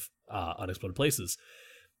 2 of Unexplored Places.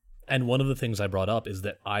 And one of the things I brought up is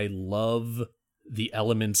that I love the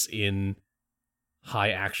elements in high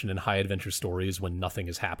action and high adventure stories when nothing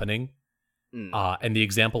is happening. And the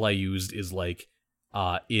example I used is like,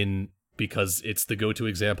 because it's the go-to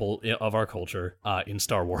example of our culture, in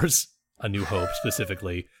Star Wars, A New Hope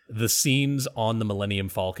specifically, the scenes on the Millennium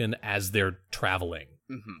Falcon as they're traveling,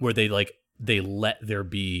 where they let there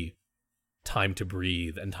be time to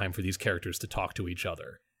breathe and time for these characters to talk to each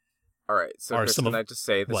other. All right, so Chris, can I just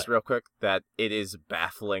say this real quick, that it is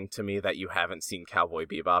baffling to me that you haven't seen Cowboy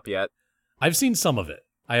Bebop yet? I've seen some of it.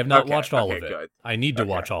 I have not watched all of it. Good. I need to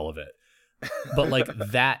watch all of it. But like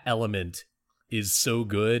that element is so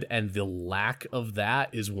good, and the lack of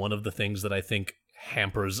that is one of the things that I think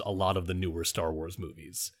hampers a lot of the newer Star Wars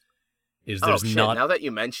movies. Now that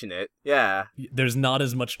you mention it, yeah. There's not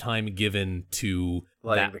as much time given to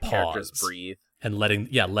letting that the pause characters breathe. And letting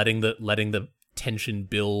the tension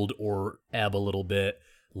build or ebb a little bit,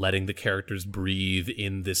 letting the characters breathe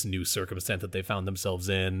in this new circumstance that they found themselves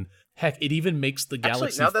in. Heck, it even makes the galaxy...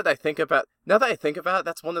 Actually, now that I think about it,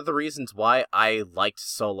 that's one of the reasons why I liked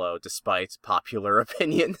Solo, despite popular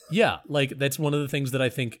opinion. Yeah, like, that's one of the things that I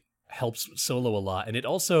think helps Solo a lot, and it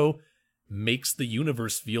also makes the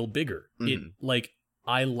universe feel bigger.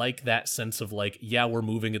 I like that sense of, like, yeah, we're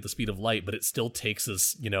moving at the speed of light, but it still takes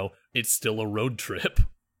us, it's still a road trip.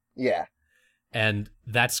 Yeah. And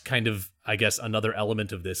that's kind of, I guess, another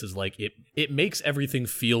element of this is, like, it makes everything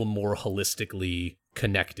feel more holistically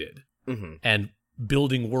connected. And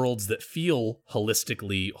building worlds that feel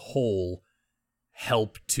holistically whole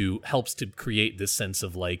helps to create this sense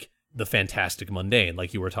of, like, the fantastic mundane,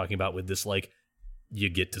 like you were talking about with this, like, you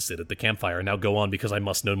get to sit at the campfire. Now go on, because I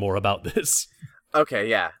must know more about this. Okay,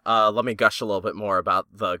 yeah. Let me gush a little bit more about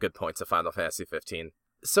the good points of Final Fantasy 15.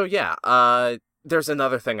 So yeah, there's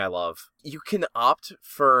another thing I love. You can opt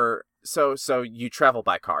for... So you travel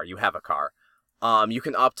by car. You have a car. You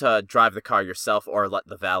can opt to drive the car yourself or let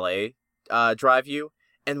the valet drive you.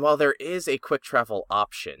 And while there is a quick travel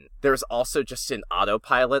option, there's also just an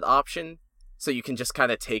autopilot option. So you can just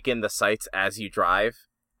kind of take in the sights as you drive.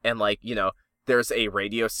 and like, there's a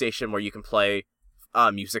radio station where you can play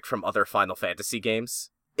music from other Final Fantasy games.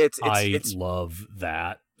 I love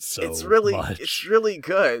that so it's really much. It's really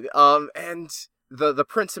good. And the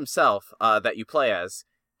prince himself that you play as,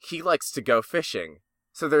 he likes to go fishing.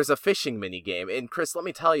 So there's a fishing mini game. And Chris, let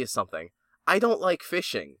me tell you something. I don't like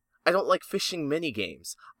fishing. I don't like fishing mini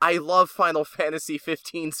games. I love Final Fantasy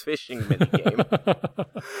 15's fishing mini game.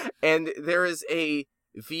 And there is a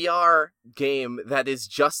VR game that is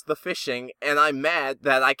just the fishing, and I'm mad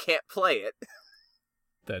that I can't play it.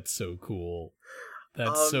 That's so cool.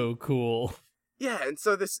 That's so cool. Yeah, and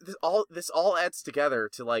so this all adds together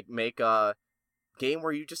to like make a game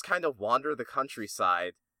where you just kind of wander the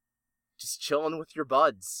countryside, just chilling with your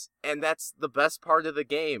buds, and that's the best part of the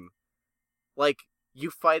game. Like,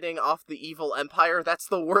 you fighting off the evil empire, that's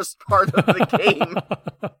the worst part of the game.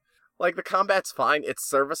 Like, the combat's fine, it's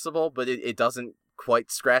serviceable, but it doesn't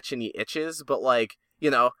quite scratch any itches, but like,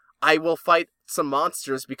 I will fight some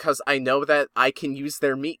monsters because I know that I can use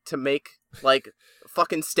their meat to make, like,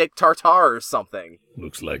 fucking steak tartare or something.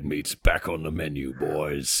 Looks like meat's back on the menu,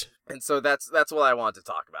 boys. And so that's what I want to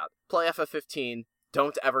talk about. Play FF15,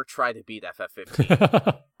 don't ever try to beat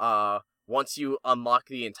FF15. Once you unlock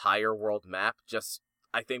the entire world map,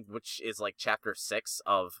 I think, which is like chapter 6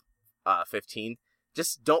 of 15,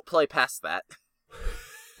 just don't play past that.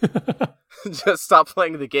 Just stop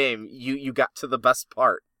playing the game. You got to the best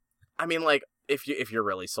part. I mean, like, if you're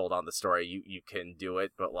really sold on the story, you can do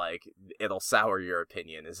it, but like, it'll sour your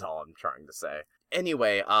opinion is all I'm trying to say.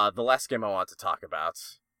 Anyway, the last game I want to talk about,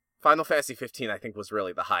 Final Fantasy 15, I think was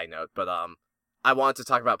really the high note, but I wanted to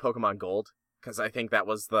talk about Pokemon Gold, because I think that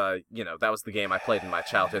was the game I played in my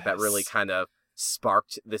childhood that really kind of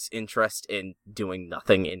sparked this interest in doing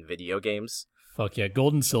nothing in video games. Fuck yeah,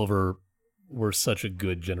 Gold and Silver were such a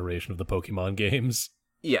good generation of the Pokemon games.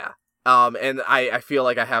 Yeah. And I feel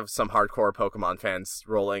like I have some hardcore Pokemon fans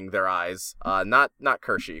rolling their eyes. Not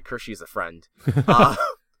Kershey. Kershey's a friend.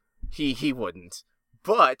 He wouldn't.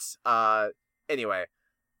 But, anyway,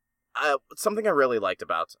 something I really liked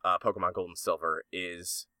about Pokemon Gold and Silver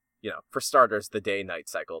is, for starters, the day-night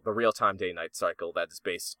cycle, the real-time day-night cycle that is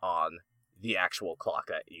based on the actual clock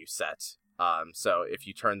that you set. So if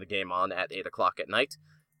you turn the game on at 8 o'clock at night,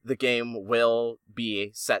 the game will be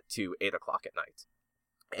set to 8 o'clock at night.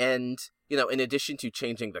 And, in addition to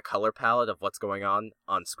changing the color palette of what's going on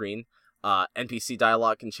screen, NPC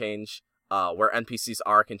dialogue can change, where NPCs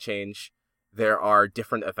are can change. There are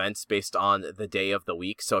different events based on the day of the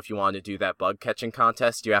week, so if you want to do that bug catching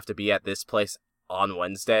contest, you have to be at this place on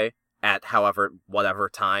Wednesday at whatever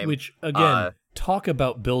time. Which, again, talk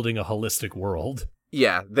about building a holistic world.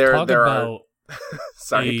 Yeah, there are...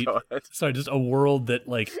 Sorry, go ahead. Sorry, just a world that,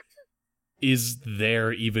 like, is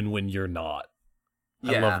there even when you're not.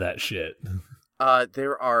 Yeah. I love that shit.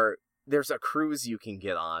 There's a cruise you can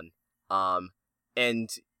get on, and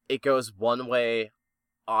it goes one way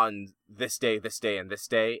on this day, and this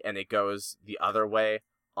day, and it goes the other way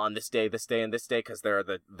on this day, and this day, because there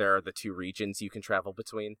are the two regions you can travel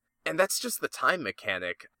between. And that's just the time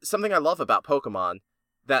mechanic. Something I love about Pokemon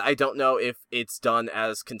that I don't know if it's done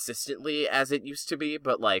as consistently as it used to be,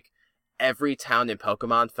 but like every town in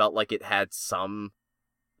Pokemon felt like it had some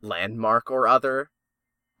landmark or other.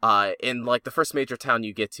 In like the first major town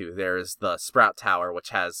you get to, there's the Sprout Tower, which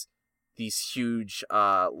has these huge,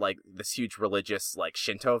 this huge religious, like,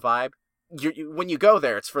 Shinto vibe. When you go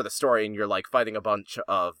there, it's for the story, and you're, like, fighting a bunch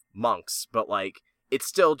of monks, but, like, it's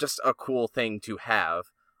still just a cool thing to have.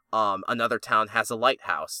 Another town has a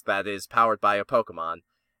lighthouse that is powered by a Pokemon,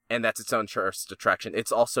 and that's its own tourist attraction.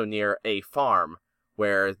 It's also near a farm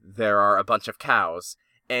where there are a bunch of cows,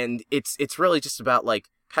 and it's really just about, like,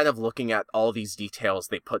 kind of looking at all these details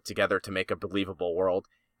they put together to make a believable world,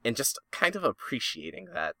 and just kind of appreciating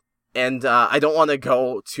that. And I don't want to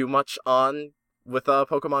go too much on with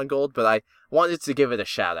Pokemon Gold, but I wanted to give it a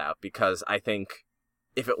shout out, because I think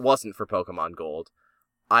if it wasn't for Pokemon Gold,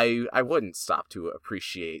 I wouldn't stop to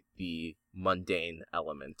appreciate the mundane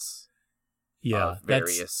elements of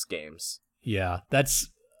various games. Yeah, that's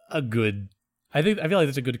a good... I feel like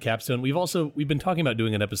that's a good capstone. We've been talking about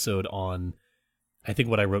doing an episode on, I think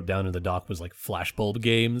what I wrote down in the doc was like flashbulb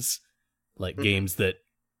games, like games that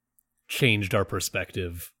changed our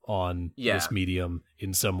perspective on this medium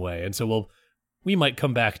in some way. And so we might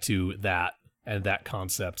come back to that and that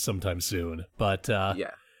concept sometime soon. But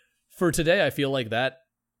for today, I feel like that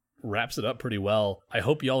wraps it up pretty well. I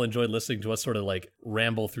hope y'all enjoyed listening to us sort of like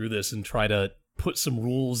ramble through this and try to put some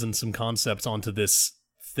rules and some concepts onto this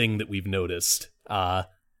thing that we've noticed.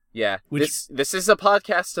 This is a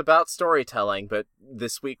podcast about storytelling, but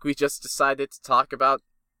this week we just decided to talk about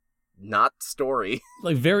not story.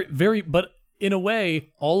 Like very, very, but in a way,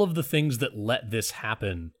 all of the things that let this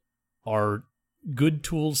happen are good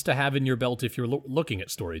tools to have in your belt if you're looking at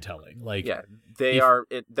storytelling. Like, yeah,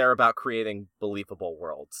 they're about creating believable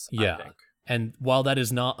worlds. Yeah. I think. And while that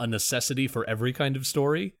is not a necessity for every kind of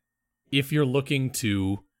story, if you're looking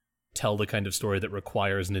to tell the kind of story that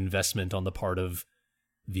requires an investment on the part of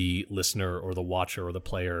the listener or the watcher or the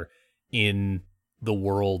player in the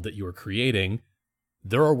world that you're creating,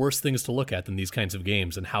 there are worse things to look at than these kinds of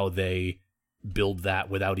games and how they build that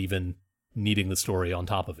without even needing the story on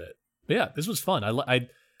top of it. But yeah, this was fun.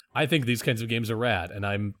 I think these kinds of games are rad, and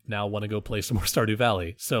I'm now want to go play some more Stardew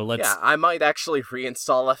Valley. So let's. Yeah, I might actually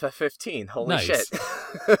reinstall FF15. Holy Nice. shit!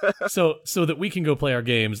 So that we can go play our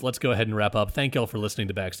games, let's go ahead and wrap up. Thank y'all for listening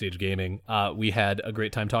to Backstage Gaming. We had a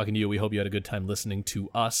great time talking to you. We hope you had a good time listening to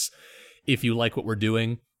us. If you like what we're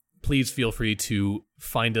doing, please feel free to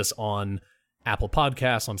find us on Apple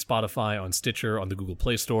Podcasts, on Spotify, on Stitcher, on the Google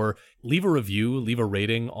Play Store. Leave a review, leave a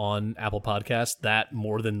rating on Apple Podcasts. That,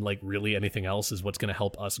 more than like really anything else, is what's going to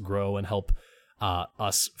help us grow and help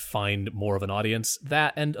us find more of an audience.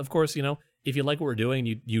 That, and of course, you know, if you like what we're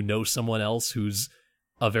doing, you know someone else who's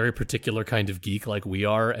a very particular kind of geek like we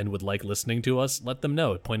are and would like listening to us, let them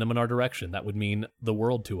know. Point them in our direction. That would mean the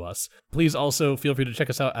world to us. Please also feel free to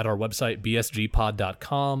check us out at our website,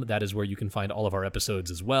 bsgpod.com. That is where you can find all of our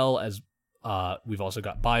episodes, as well as we've also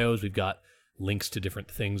got bios. We've got links to different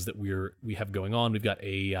things that we have going on. We've got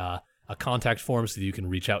a contact form so that you can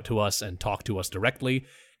reach out to us and talk to us directly.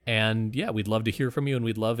 And yeah, we'd love to hear from you, and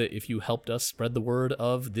we'd love it if you helped us spread the word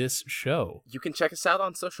of this show. You can check us out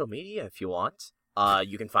on social media if you want.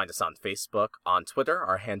 You can find us on Facebook, on Twitter.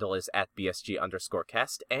 Our handle is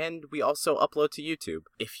 @BSG_cast, and we also upload to YouTube.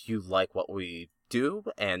 If you like what we do,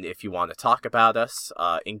 and if you want to talk about us,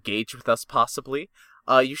 engage with us possibly,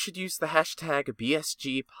 you should use the hashtag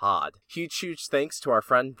BSGPod. Huge thanks to our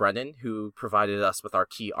friend Brennan, who provided us with our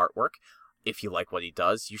key artwork. If you like what he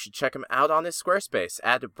does, you should check him out on his Squarespace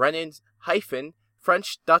at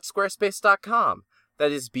brennan-french.squarespace.com.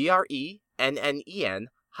 That is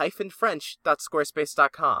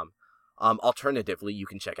BRENNEN-French.squarespace.com. Alternatively, you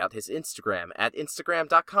can check out his Instagram at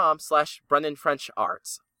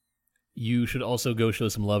instagram.com/BrennanFrenchArts. You should also go show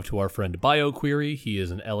some love to our friend BioQuery. He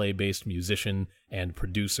is an LA-based musician and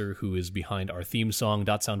producer who is behind our theme song,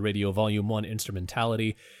 Dot Sound Radio Volume 1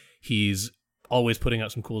 Instrumentality. He's always putting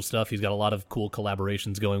out some cool stuff. He's got a lot of cool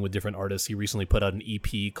collaborations going with different artists. He recently put out an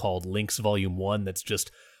EP called Links Volume 1 that's just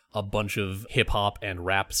a bunch of hip-hop and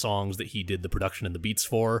rap songs that he did the production and the beats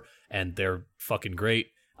for, and they're fucking great.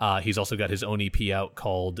 He's also got his own EP out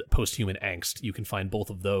called Posthuman Angst. You can find both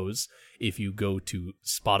of those if you go to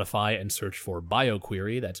Spotify and search for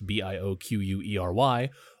BioQuery, that's BIOQUERY,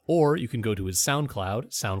 or you can go to his SoundCloud,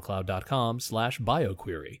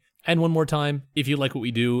 soundcloud.com/BioQuery. And one more time, if you like what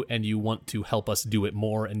we do and you want to help us do it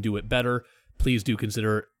more and do it better, please do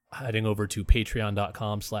consider heading over to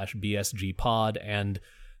patreon.com/BSGpod and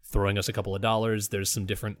throwing us a couple of dollars. There's some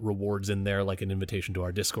different rewards in there, like an invitation to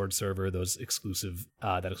our Discord server, those exclusive,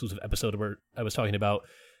 that exclusive episode where I was talking about,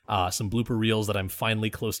 some blooper reels that I'm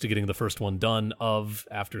finally close to getting the first one done of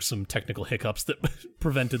after some technical hiccups that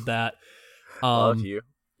prevented that. Love you.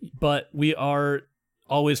 But we are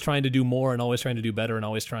always trying to do more and always trying to do better and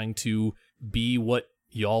always trying to be what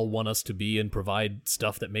y'all want us to be and provide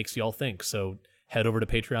stuff that makes y'all think. So head over to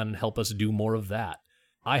Patreon and help us do more of that.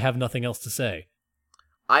 I have nothing else to say.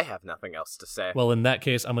 I have nothing else to say. Well, in that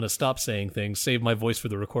case, I'm going to stop saying things, save my voice for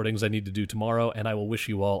the recordings I need to do tomorrow, and I will wish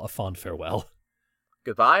you all a fond farewell.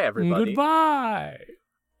 Goodbye, everybody. Goodbye.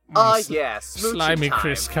 Yes. Slimy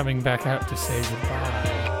Chris coming back out to say goodbye.